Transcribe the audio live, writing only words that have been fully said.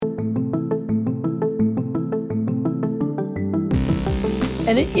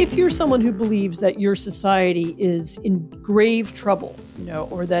And if you're someone who believes that your society is in grave trouble,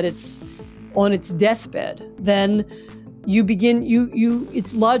 or that it's on its deathbed, then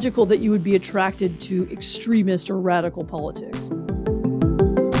it's logical that you would be attracted to extremist or radical politics.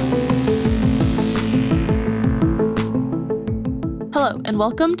 Hello, and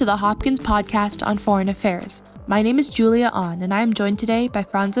welcome to the Hopkins Podcast on Foreign Affairs. My name is Julia Ahn, and I am joined today by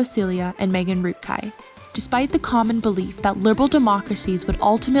Franza Celia and Megan Ruttke. Despite the common belief that liberal democracies would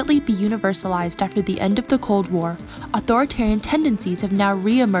ultimately be universalized after the end of the Cold War, authoritarian tendencies have now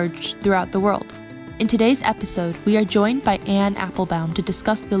re-emerged throughout the world. In today's episode, we are joined by Anne Applebaum to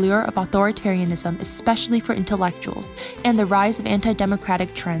discuss the lure of authoritarianism, especially for intellectuals, and the rise of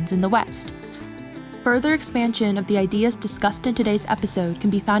anti-democratic trends in the West. Further expansion of the ideas discussed in today's episode can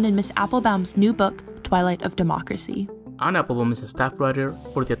be found in Ms. Applebaum's new book, Twilight of Democracy. Anne Applebaum is a staff writer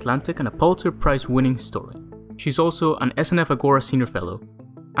for The Atlantic and a Pulitzer Prize-winning historian. She's also an SNF Agora Senior Fellow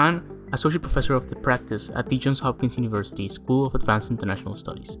and Associate Professor of the Practice at the Johns Hopkins University School of Advanced International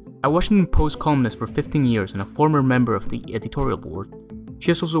Studies. A Washington Post columnist for 15 years and a former member of the editorial board, she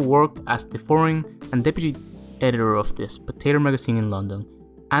has also worked as the foreign and deputy editor of the Spectator magazine in London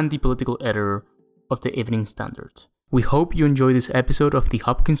and the political editor of the Evening Standard. We hope you enjoy this episode of the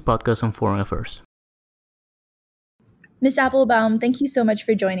Hopkins Podcast on Foreign Affairs. Ms. Applebaum, thank you so much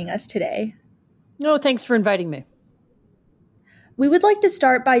for joining us today. No, thanks for inviting me. We would like to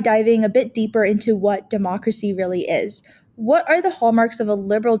start by diving a bit deeper into what democracy really is. What are the hallmarks of a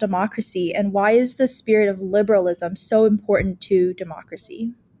liberal democracy, and why is the spirit of liberalism so important to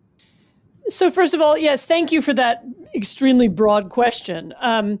democracy? So first of all, yes, thank you for that extremely broad question.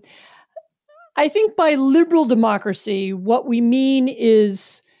 I think by liberal democracy, what we mean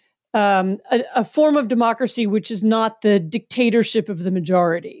is a form of democracy which is not the dictatorship of the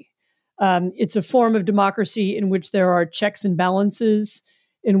majority. It's a form of democracy in which there are checks and balances,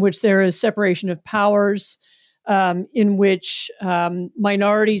 in which there is separation of powers, in which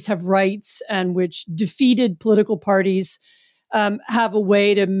minorities have rights, and which defeated political parties have a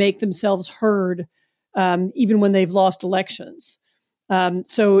way to make themselves heard, even when they've lost elections.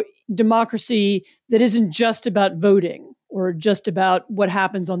 So democracy that isn't just about voting or just about what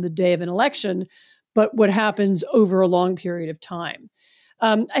happens on the day of an election, but what happens over a long period of time.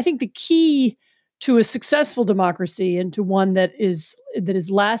 I think the key to a successful democracy and to one that is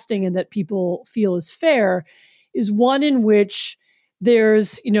lasting and that people feel is fair is one in which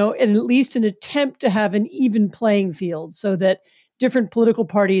there's, at least an attempt to have an even playing field so that different political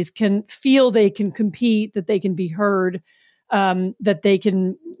parties can feel they can compete, that they can be heard, that they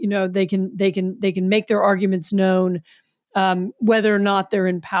can make their arguments known, whether or not they're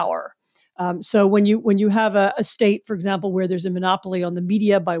in power. So when you have a state, for example, where there's a monopoly on the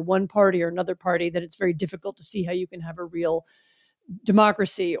media by one party or another party, that it's very difficult to see how you can have a real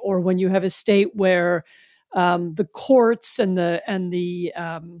democracy. Or when you have a state where the courts and the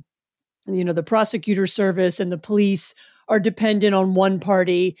prosecutor service and the police are dependent on one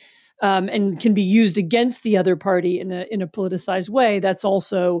party and can be used against the other party in a politicized way, that's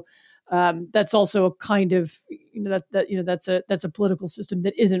also a kind of that's a political system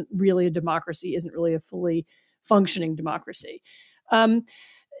that isn't really a democracy, isn't really a fully functioning democracy. The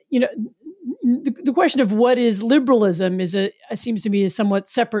question of what is liberalism seems to me a somewhat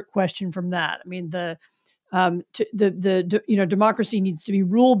separate question from that. I mean, democracy needs to be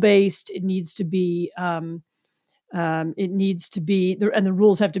rule based. It needs to be and the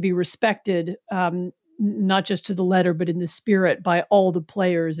rules have to be respected. Not just to the letter, but in the spirit by all the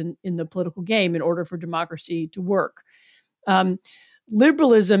players in the political game in order for democracy to work.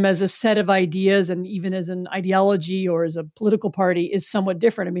 Liberalism as a set of ideas and even as an ideology or as a political party is somewhat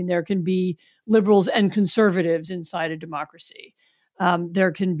different. I mean, there can be liberals and conservatives inside a democracy.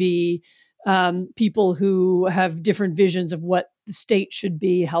 There can be people who have different visions of what the state should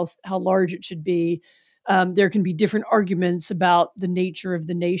be, how large it should be. There can be different arguments about the nature of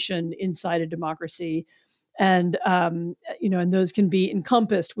the nation inside a democracy, and and those can be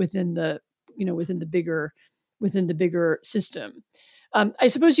encompassed within the bigger system. I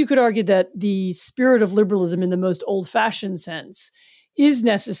suppose you could argue that the spirit of liberalism, in the most old-fashioned sense, is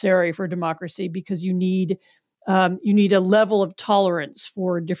necessary for democracy because you need a level of tolerance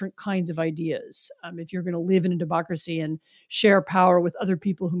for different kinds of ideas. If you're going to live in a democracy and share power with other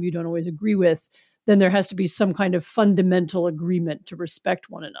people whom you don't always agree with, then there has to be some kind of fundamental agreement to respect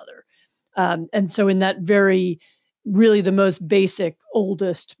one another. And so in that really the most basic,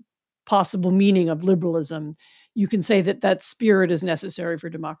 oldest possible meaning of liberalism, you can say that spirit is necessary for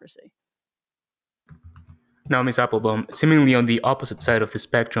democracy. Now, Ms. Applebaum, seemingly on the opposite side of the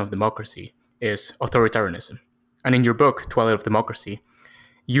spectrum of democracy is authoritarianism. And in your book, Twilight of Democracy,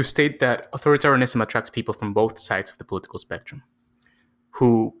 You state that authoritarianism attracts people from both sides of the political spectrum,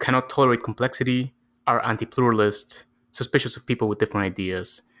 who cannot tolerate complexity, are anti-pluralist, suspicious of people with different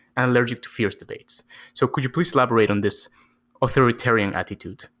ideas, and allergic to fierce debates. So could you please elaborate on this authoritarian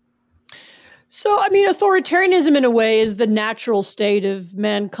attitude? So, I mean, authoritarianism in a way is the natural state of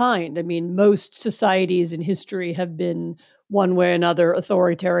mankind. I mean, most societies in history have been one way or another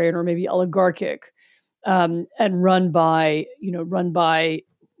authoritarian or maybe oligarchic, and run by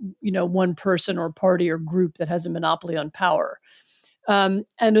one person or party or group that has a monopoly on power. And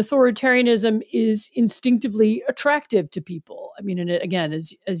authoritarianism is instinctively attractive to people. I mean, and it, again,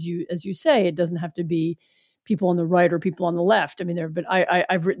 as you say, it doesn't have to be people on the right or people on the left. I mean,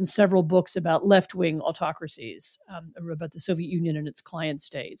 I've written several books about left-wing autocracies, about the Soviet Union and its client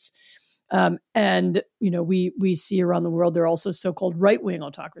states. And we see around the world there are also so-called right-wing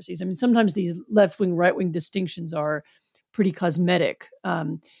autocracies. I mean, sometimes these left-wing, right-wing distinctions are pretty cosmetic.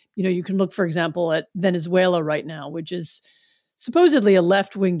 You can look, for example, at Venezuela right now, which is supposedly a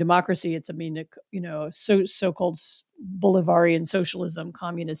left-wing democracy. It's, so-called Bolivarian socialism,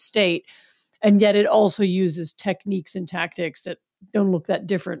 communist state. And yet it also uses techniques and tactics that don't look that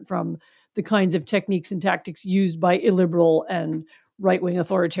different from the kinds of techniques and tactics used by illiberal and right-wing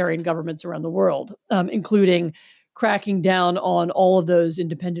authoritarian governments around the world, including cracking down on all of those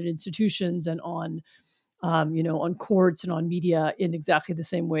independent institutions and on courts and on media in exactly the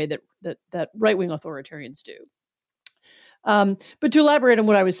same way that right-wing authoritarians do. But to elaborate on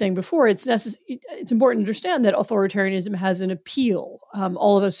what I was saying before, it's important to understand that authoritarianism has an appeal.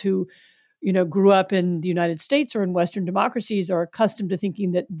 All of us who grew up in the United States or in Western democracies are accustomed to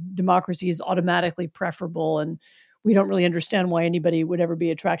thinking that democracy is automatically preferable, and we don't really understand why anybody would ever be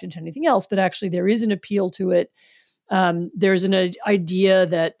attracted to anything else. But actually, there is an appeal to it. There's an idea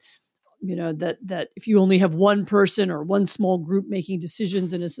that that if you only have one person or one small group making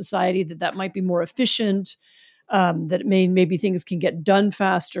decisions in a society, that might be more efficient. That maybe things can get done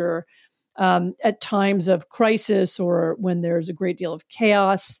faster at times of crisis or when there's a great deal of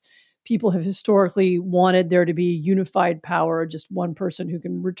chaos. People have historically wanted there to be unified power, just one person who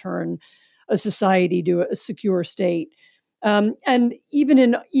can return a society to a secure state. And even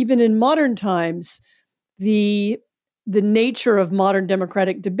in modern times, the nature of modern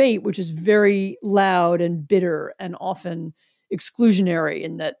democratic debate, which is very loud and bitter and often exclusionary,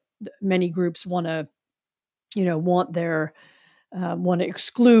 in that many groups want to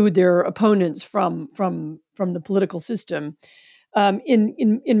exclude their opponents from the political system.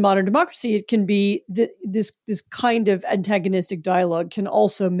 In modern democracy, it can be this kind of antagonistic dialogue can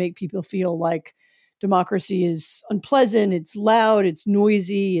also make people feel like democracy is unpleasant, it's loud, it's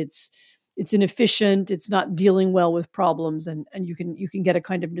noisy, it's inefficient, it's not dealing well with problems, and you can get a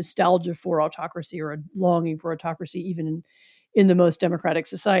kind of nostalgia for autocracy or a longing for autocracy even in the most democratic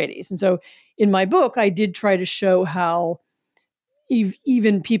societies. And so in my book, I did try to show how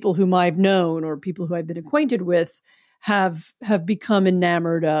even people whom I've known or people who I've been acquainted with have become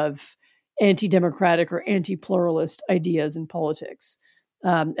enamored of anti-democratic or anti-pluralist ideas in politics.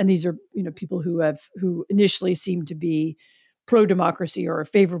 And these are people who initially seemed to be pro-democracy or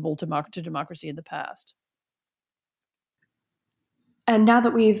favorable to democracy in the past. And now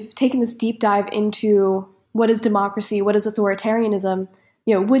that we've taken this deep dive into what is democracy, what is authoritarianism,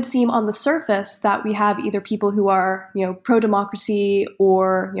 it would seem on the surface that we have either people who are, pro-democracy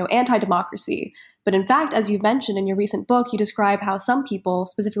or, anti-democracy. But in fact, as you've mentioned in your recent book, you describe how some people,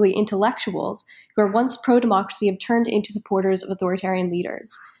 specifically intellectuals, who were once pro-democracy have turned into supporters of authoritarian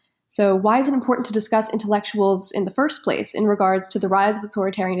leaders. So why is it important to discuss intellectuals in the first place in regards to the rise of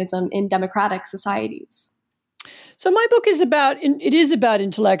authoritarianism in democratic societies? So my book is about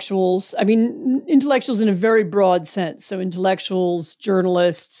intellectuals. I mean, intellectuals in a very broad sense. So intellectuals,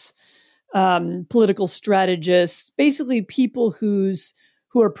 journalists, political strategists, basically people who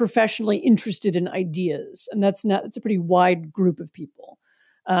are professionally interested in ideas, and that's a pretty wide group of people.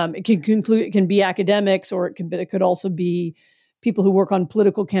 It can be academics, or it could also be people who work on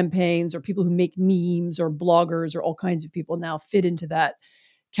political campaigns, or people who make memes, or bloggers, or all kinds of people now fit into that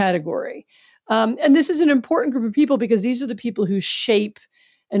category. And this is an important group of people because these are the people who shape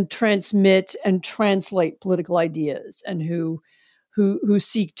and transmit and translate political ideas, and who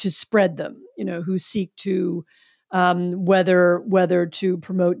seek to spread them. Who seek to whether to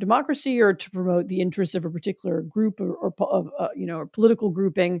promote democracy or to promote the interests of a particular group or a political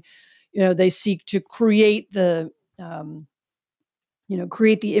grouping. They seek to create the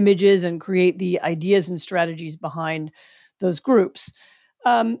images and create the ideas and strategies behind those groups.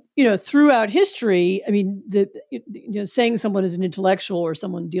 throughout history, I mean, saying someone is an intellectual or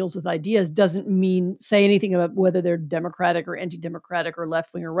someone deals with ideas doesn't mean say anything about whether they're democratic or anti-democratic or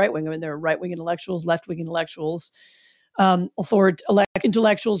left-wing or right-wing. I mean, there are right-wing intellectuals, left-wing intellectuals,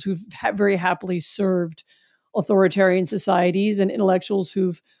 intellectuals who've very happily served authoritarian societies, and intellectuals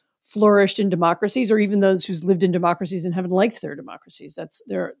who've flourished in democracies, or even those who've lived in democracies and haven't liked their democracies. That's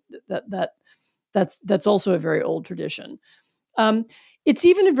also a very old tradition. It's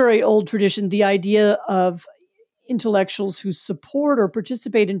even a very old tradition, the idea of intellectuals who support or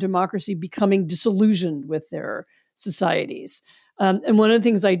participate in democracy becoming disillusioned with their societies. And one of the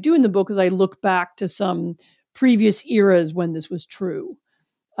things I do in the book is I look back to some previous eras when this was true.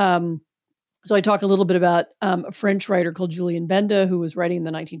 So I talk a little bit about a French writer called Julien Benda, who was writing in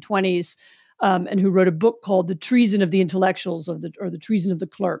the 1920s, and who wrote a book called The Treason of the Intellectuals, or The Treason of the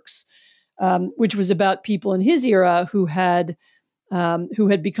Clerks, which was about people in his era who had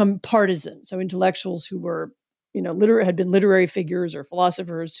become partisan. So intellectuals who were, had been literary figures or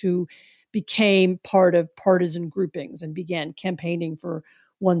philosophers who became part of partisan groupings and began campaigning for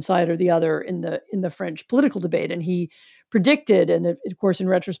one side or the other in the French political debate. And he predicted, and of course, in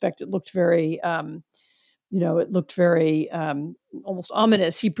retrospect, it looked very, almost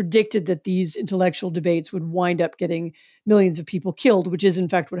ominous. He predicted that these intellectual debates would wind up getting millions of people killed, which is in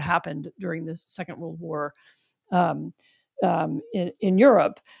fact what happened during the Second World War in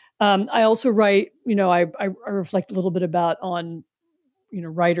Europe. I also write, I reflect a little bit about on,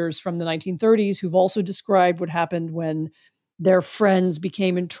 writers from the 1930s who've also described what happened when their friends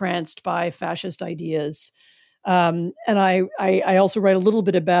became entranced by fascist ideas. And I also write a little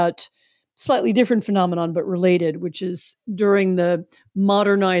bit about slightly different phenomenon, but related, which is during the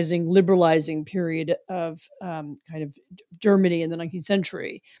modernizing, liberalizing period of kind of Germany in the 19th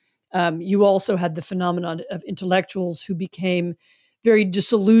century. You also had the phenomenon of intellectuals who became very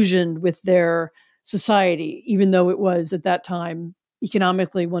disillusioned with their society, even though it was at that time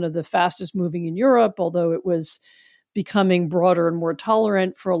economically one of the fastest moving in Europe, although it was becoming broader and more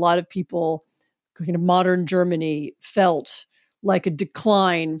tolerant. For a lot of people, kind of modern Germany felt like a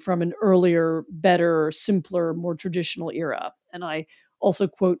decline from an earlier, better, simpler, more traditional era. And I also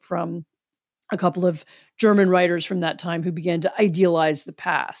quote from a couple of German writers from that time who began to idealize the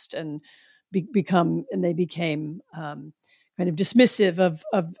past and became kind of dismissive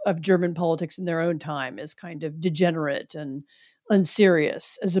of German politics in their own time as kind of degenerate and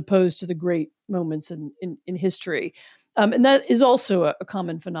unserious, as opposed to the great moments in history. And that is also a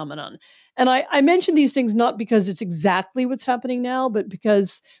common phenomenon. And I mention these things not because it's exactly what's happening now, but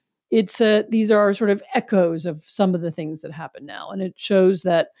because these are sort of echoes of some of the things that happen now. And it shows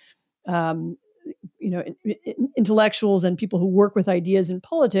that intellectuals and people who work with ideas in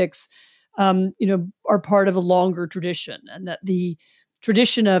politics, are part of a longer tradition, and that the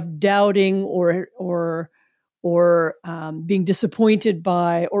tradition of doubting or being disappointed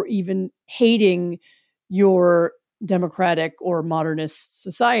by or even hating your democratic or modernist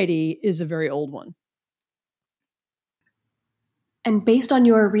society is a very old one. And based on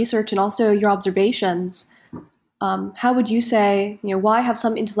your research and also your observations, how would you say, why have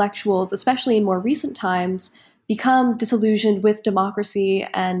some intellectuals, especially in more recent times, become disillusioned with democracy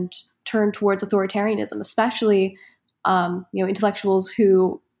and turn towards authoritarianism, especially, intellectuals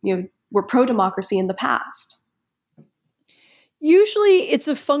who, were pro-democracy in the past? Usually it's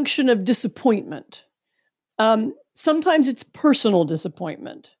a function of disappointment. Sometimes it's personal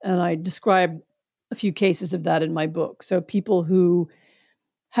disappointment. And I describe a few cases of that in my book. So people who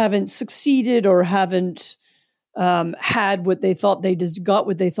haven't succeeded or haven't had what they thought got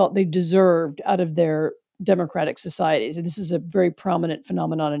what they thought they deserved out of their democratic societies. And this is a very prominent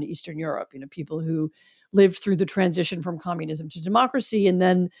phenomenon in Eastern Europe. People who lived through the transition from communism to democracy and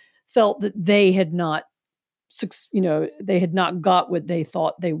then felt that they had not got what they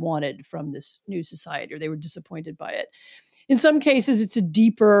thought they wanted from this new society, or they were disappointed by it. In some cases, it's a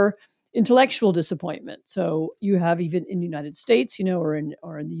deeper intellectual disappointment. So you have, even in the United States, or in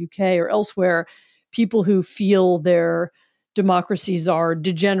the UK or elsewhere, people who feel their democracies are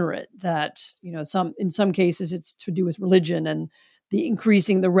degenerate, that, in some cases it's to do with religion and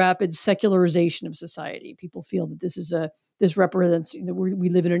the rapid secularization of society. People feel that this represents, we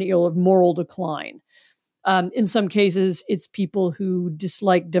live in an era of moral decline. In some cases, it's people who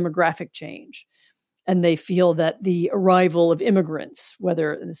dislike demographic change, and they feel that the arrival of immigrants,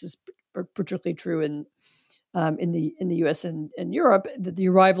 and this is particularly true in the U.S. and Europe, that the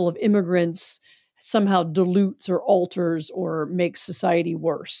arrival of immigrants somehow dilutes or alters or makes society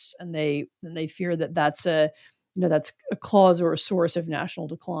worse, and they fear that that's a cause or a source of national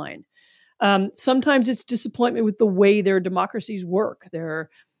decline. Sometimes it's disappointment with the way their democracies work.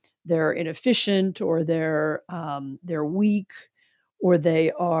 They're inefficient, or they're weak, or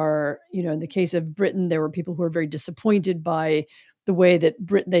they are, in the case of Britain, there were people who were very disappointed by the way that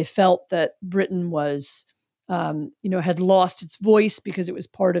they felt that Britain was, had lost its voice because it was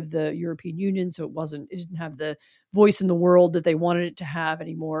part of the European Union. So it didn't have the voice in the world that they wanted it to have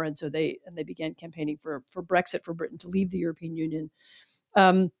anymore. And so they began campaigning for Brexit, for Britain to leave the European Union.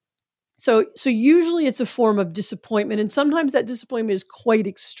 So usually it's a form of disappointment, and sometimes that disappointment is quite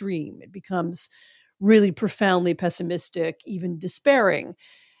extreme. It becomes really profoundly pessimistic, even despairing.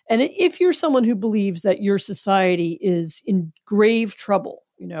 And if you're someone who believes that your society is in grave trouble,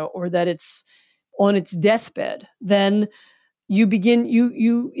 or that it's on its deathbed, then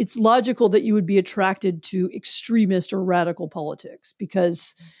it's logical that you would be attracted to extremist or radical politics,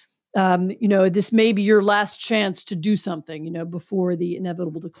 because this may be your last chance to do something, before the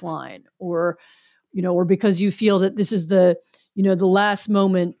inevitable decline, or because you feel that this is the last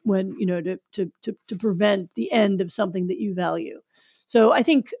moment when, to prevent the end of something that you value. So I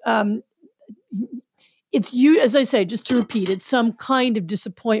think it's as I say, just to repeat, it's some kind of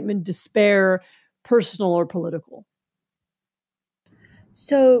disappointment, despair, personal or political.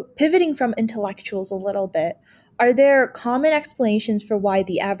 So pivoting from intellectuals a little bit, are there common explanations for why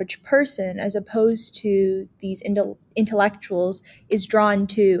the average person, as opposed to these intellectuals, is drawn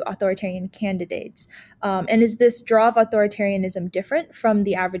to authoritarian candidates? And is this draw of authoritarianism different from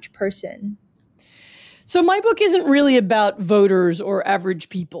the average person? So my book isn't really about voters or average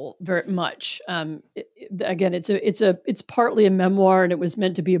people very much. Again, it's partly a memoir, and it was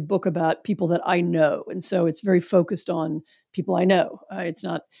meant to be a book about people that I know, and so it's very focused on people I know. It's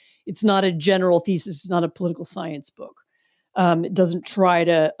not a general thesis. It's not a political science book. It doesn't try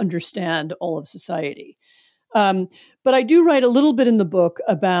to understand all of society. But I do write a little bit in the book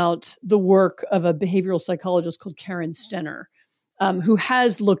about the work of a behavioral psychologist called Karen Stenner, who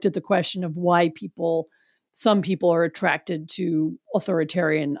has looked at the question of why some people are attracted to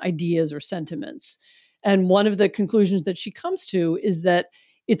authoritarian ideas or sentiments. And one of the conclusions that she comes to is that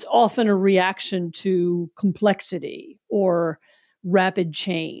it's often a reaction to complexity or rapid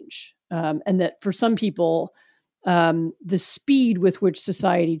change. And that for some people, the speed with which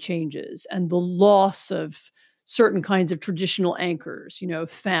society changes and the loss of certain kinds of traditional anchors,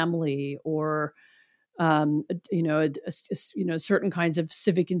 family or certain kinds of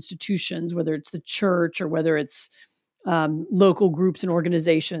civic institutions, whether it's the church or whether it's local groups and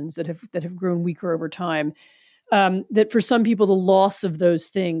organizations that have grown weaker over time. That for some people, the loss of those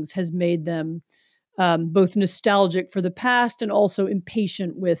things has made them both nostalgic for the past and also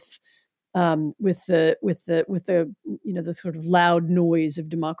impatient with the sort of loud noise of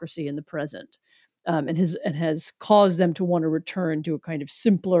democracy in the present, and has caused them to want to return to a kind of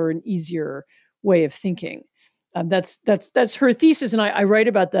simpler and easier way of thinking. That's her thesis, and I write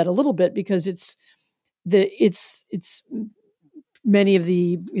about that a little bit because it's many of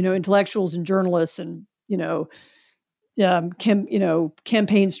the intellectuals and journalists and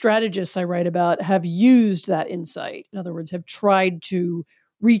campaign strategists I write about have used that insight. In other words, have tried to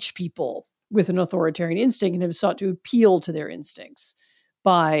reach people with an authoritarian instinct and have sought to appeal to their instincts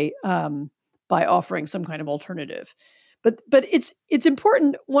by offering some kind of alternative. But it's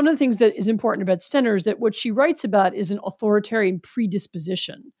important. One of the things that is important about Stenner is that what she writes about is an authoritarian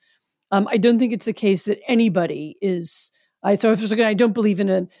predisposition. I don't think it's the case that anybody is. I don't believe in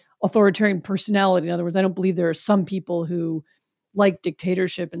an authoritarian personality. In other words, I don't believe there are some people who like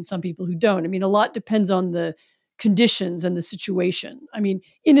dictatorship and some people who don't. I mean, a lot depends on the conditions and the situation. I mean,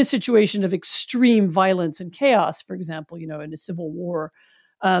 in a situation of extreme violence and chaos, for example, in a civil war,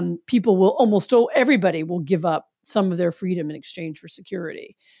 everybody will give up some of their freedom in exchange for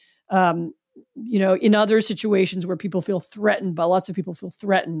security. In other situations where people feel threatened, lots of people feel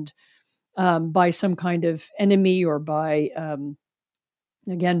threatened by some kind of enemy or by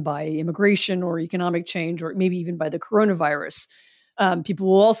immigration or economic change, or maybe even by the coronavirus, people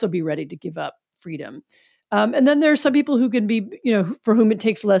will also be ready to give up freedom. And then there are some people who can be, for whom it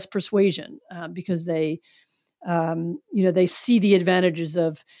takes less persuasion because they see the advantages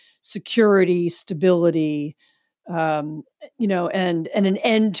of security, stability, and an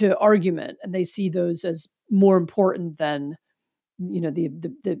end to argument, and they see those as more important than,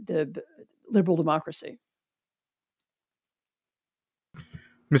 the liberal democracy.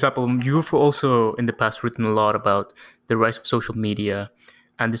 Ms. Appel, you've also in the past written a lot about the rise of social media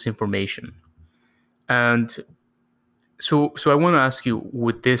and disinformation. And so I want to ask you,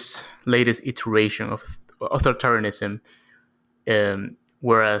 with this latest iteration of authoritarianism,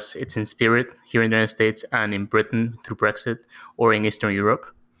 whereas it's in spirit here in the United States and in Britain through Brexit or in Eastern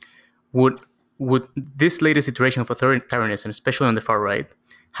Europe, Would would this latest iteration of authoritarianism, especially on the far right,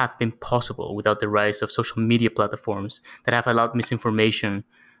 have been possible without the rise of social media platforms that have allowed misinformation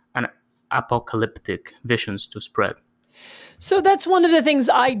and apocalyptic visions to spread? So that's one of the things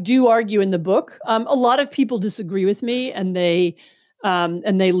I do argue in the book. A lot of people disagree with me, and they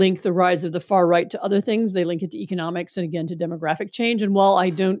link the rise of the far right to other things. They link it to economics and again to demographic change. And while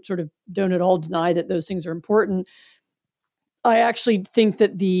I don't at all deny that those things are important, I actually think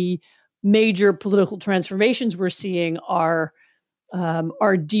that the major political transformations we're seeing are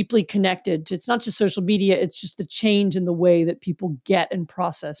deeply connected to, it's not just social media, it's just the change in the way that people get and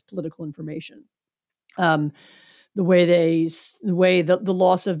process political information. The way the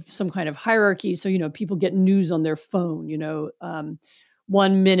loss of some kind of hierarchy. So, people get news on their phone,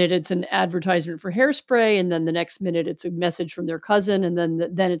 1 minute it's an advertisement for hairspray, and then the next minute it's a message from their cousin, and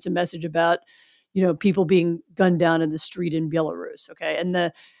then it's a message about, people being gunned down in the street in Belarus. Okay. And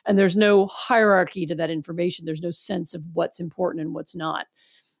there's no hierarchy to that information. There's no sense of what's important and what's not,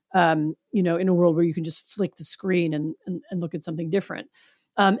 in a world where you can just flick the screen and look at something different.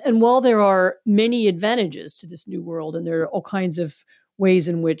 And while there are many advantages to this new world, and there are all kinds of ways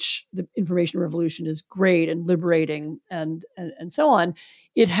in which the information revolution is great and liberating and so on,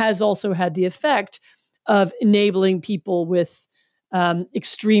 it has also had the effect of enabling people with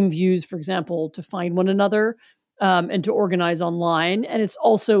extreme views, for example, to find one another and to organize online. And it's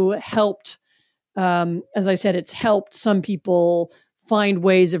also helped, as I said, it's helped some people find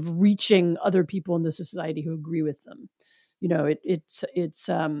ways of reaching other people in the society who agree with them. It's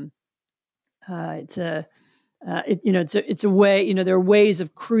a way, there are ways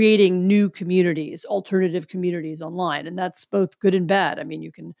of creating new communities, alternative communities online, and that's both good and bad. I mean,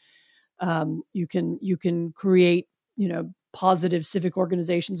 you can create, positive civic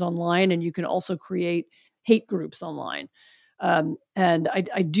organizations online, and you can also create hate groups online. And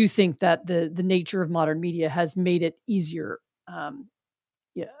I do think that the nature of modern media has made it easier to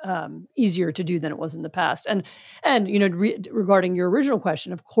do than it was in the past. And regarding your original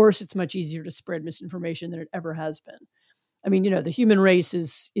question, of course, it's much easier to spread misinformation than it ever has been. I mean, the human race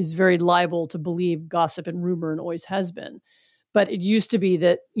is very liable to believe gossip and rumor, and always has been. But it used to be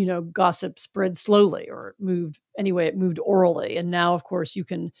that, gossip spread slowly, or it moved orally. And now, of course, you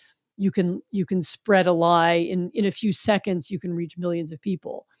can spread a lie in a few seconds. You can reach millions of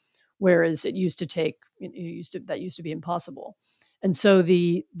people, whereas it used to take, that used to be impossible. And so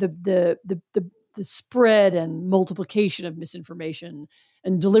the spread and multiplication of misinformation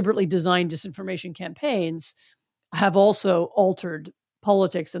and deliberately designed disinformation campaigns have also altered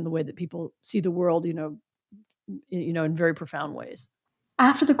politics and the way that people see the world, in very profound ways.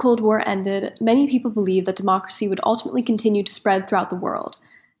 After the Cold War ended, many people believed that democracy would ultimately continue to spread throughout the world.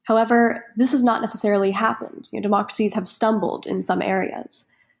 However, this has not necessarily happened. Democracies have stumbled in some areas.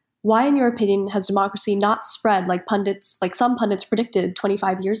 Why, in your opinion, has democracy not spread like some pundits predicted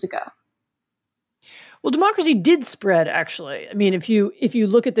 25 years ago? Well, democracy did spread, actually. I mean, if you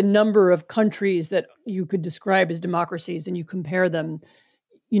look at the number of countries that you could describe as democracies and you compare them,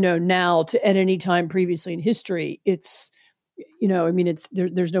 now to at any time previously in history, it's,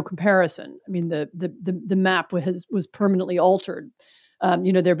 there's no comparison. I mean, the map was permanently altered.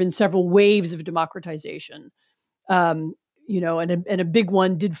 There have been several waves of democratization. And a big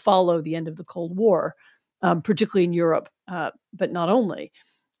one did follow the end of the Cold War, particularly in Europe, but not only.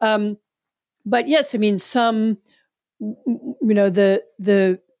 But yes, I mean,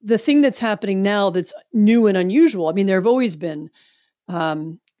 the thing that's happening now that's new and unusual. I mean, there have always been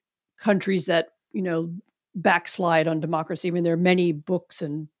countries that, backslide on democracy. I mean, there are many books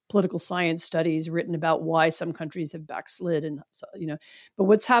and political science studies written about why some countries have backslid, and but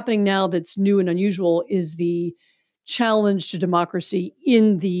what's happening now that's new and unusual is the challenge to democracy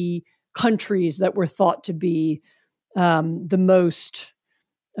in the countries that were thought to be the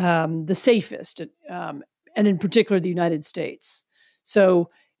safest, and in particular the United States. So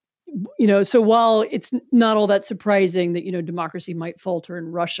while it's not all that surprising that democracy might falter in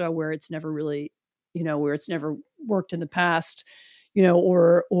Russia, where it's never really, where it's never worked in the past,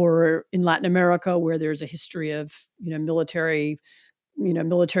 or in Latin America, where there's a history of military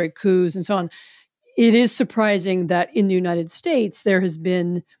coups and so on. It is surprising that in the United States, there has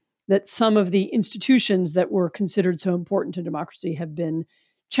been that some of the institutions that were considered so important to democracy have been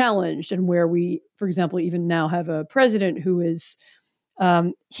challenged, and where we, for example, even now have a president who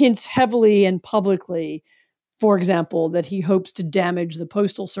hints heavily and publicly, for example, that he hopes to damage the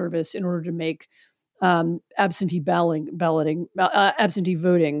postal service in order to make absentee voting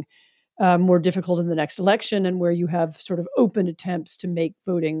more difficult in the next election, and where you have sort of open attempts to make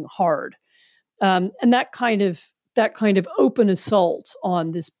voting hard. And that kind of open assault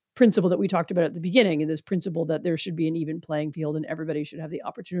on this principle that we talked about at the beginning, and this principle that there should be an even playing field and everybody should have the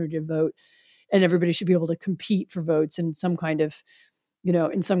opportunity to vote and everybody should be able to compete for votes in some kind of,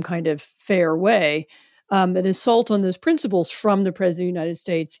 fair way. An assault on those principles from the President of the United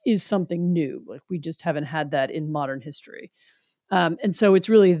States is something new. Like, we just haven't had that in modern history. And so it's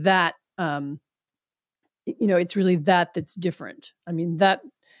really that, that's different. I mean, that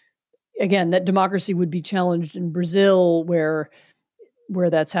democracy would be challenged in Brazil, where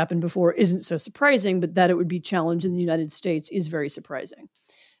that's happened before, isn't so surprising, but that it would be challenged in the United States is very surprising.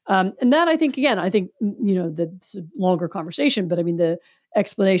 And that, I think, that's a longer conversation, but I mean, the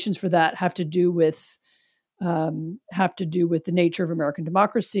explanations for that have to do with the nature of American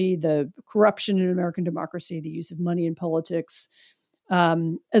democracy, the corruption in American democracy, the use of money in politics,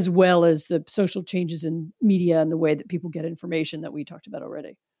 as well as the social changes in media and the way that people get information that we talked about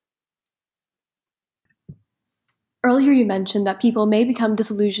already. Earlier, you mentioned that people may become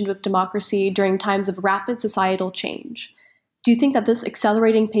disillusioned with democracy during times of rapid societal change. Do you think that this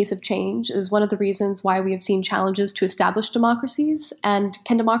accelerating pace of change is one of the reasons why we have seen challenges to established democracies? And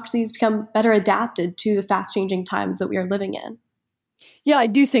can democracies become better adapted to the fast-changing times that we are living in? Yeah, I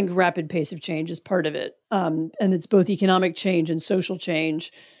do think rapid pace of change is part of it. And it's both economic change and social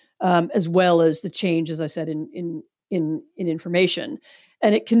change, as well as the change, as I said, in information.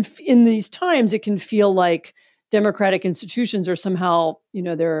 And it can, in these times, it can feel like democratic institutions are somehow,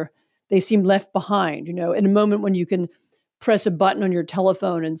 they seem left behind. In a moment when you can press a button on your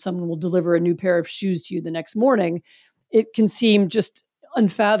telephone and someone will deliver a new pair of shoes to you the next morning, it can seem just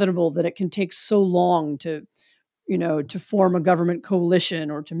unfathomable that it can take so long to form a government coalition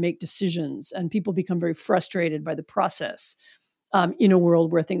or to make decisions. And people become very frustrated by the process in a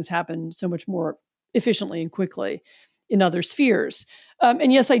world where things happen so much more efficiently and quickly in other spheres.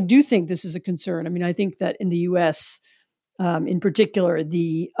 And yes, I do think this is a concern. I mean, I think that in the US, in particular,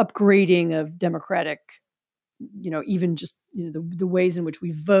 the upgrading of democratic, even just the ways in which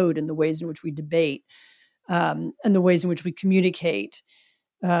we vote and the ways in which we debate, and the ways in which we communicate,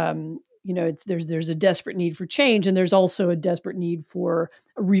 there's a desperate need for change, and there's also a desperate need for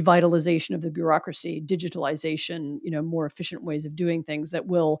a revitalization of the bureaucracy, digitalization, more efficient ways of doing things that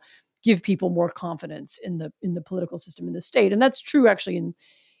will give people more confidence in the political system in the state. And that's true actually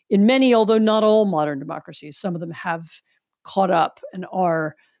in many, although not all, modern democracies. Some of them have caught up and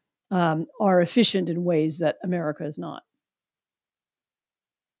are efficient in ways that America is not.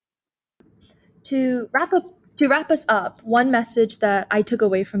 To wrap us up, one message that I took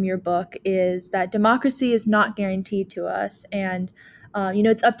away from your book is that democracy is not guaranteed to us, and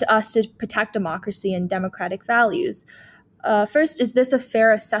it's up to us to protect democracy and democratic values. First, is this a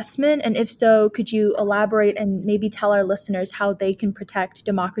fair assessment? And if so, could you elaborate and maybe tell our listeners how they can protect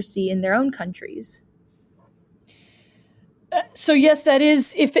democracy in their own countries? So yes, that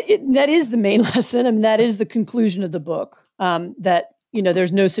is the main lesson. I mean, that is the conclusion of the book. That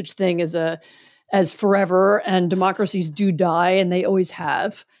there's no such thing as forever, and democracies do die, and they always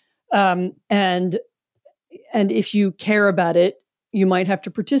have. And if you care about it, you might have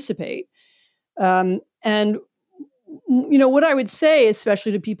to participate. And what I would say,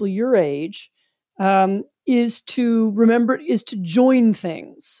 especially to people your age, is to join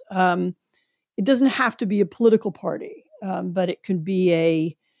things. It doesn't have to be a political party, but it could be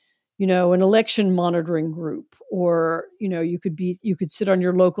an election monitoring group, or you could sit on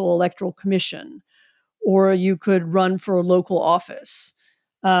your local electoral commission, or you could run for a local office.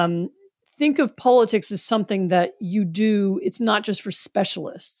 Think of politics as something that you do. It's not just for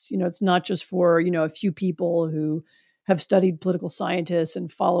specialists. It's not just for a few people who have studied political scientists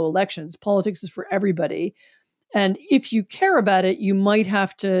and follow elections. Politics is for everybody. And if you care about it, you might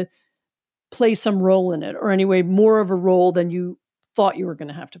have to play some role in it, or anyway, more of a role than you thought you were going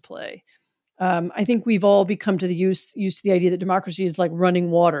to have to play. I think we've all become used to the idea that democracy is like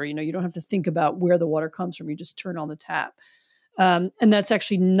running water. You don't have to think about where the water comes from. You just turn on the tap. And that's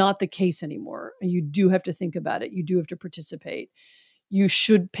actually not the case anymore. You do have to think about it. You do have to participate. You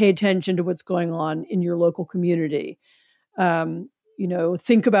should pay attention to what's going on in your local community.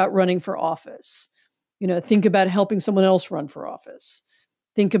 Think about running for office. Think about helping someone else run for office.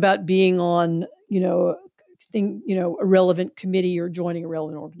 Think about being on, a relevant committee or joining a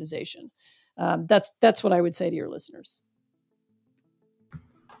relevant organization. That's what I would say to your listeners.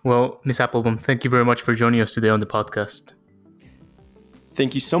 Well, Ms. Applebaum, thank you very much for joining us today on the podcast.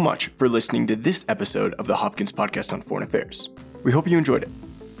 Thank you so much for listening to this episode of the Hopkins Podcast on Foreign Affairs. We hope you enjoyed it.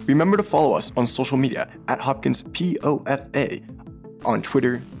 Remember to follow us on social media at Hopkins POFA on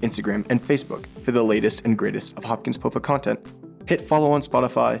Twitter, Instagram, and Facebook for the latest and greatest of Hopkins POFA content. Hit follow on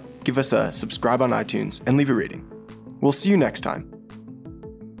Spotify, give us a subscribe on iTunes, and leave a rating. We'll see you next time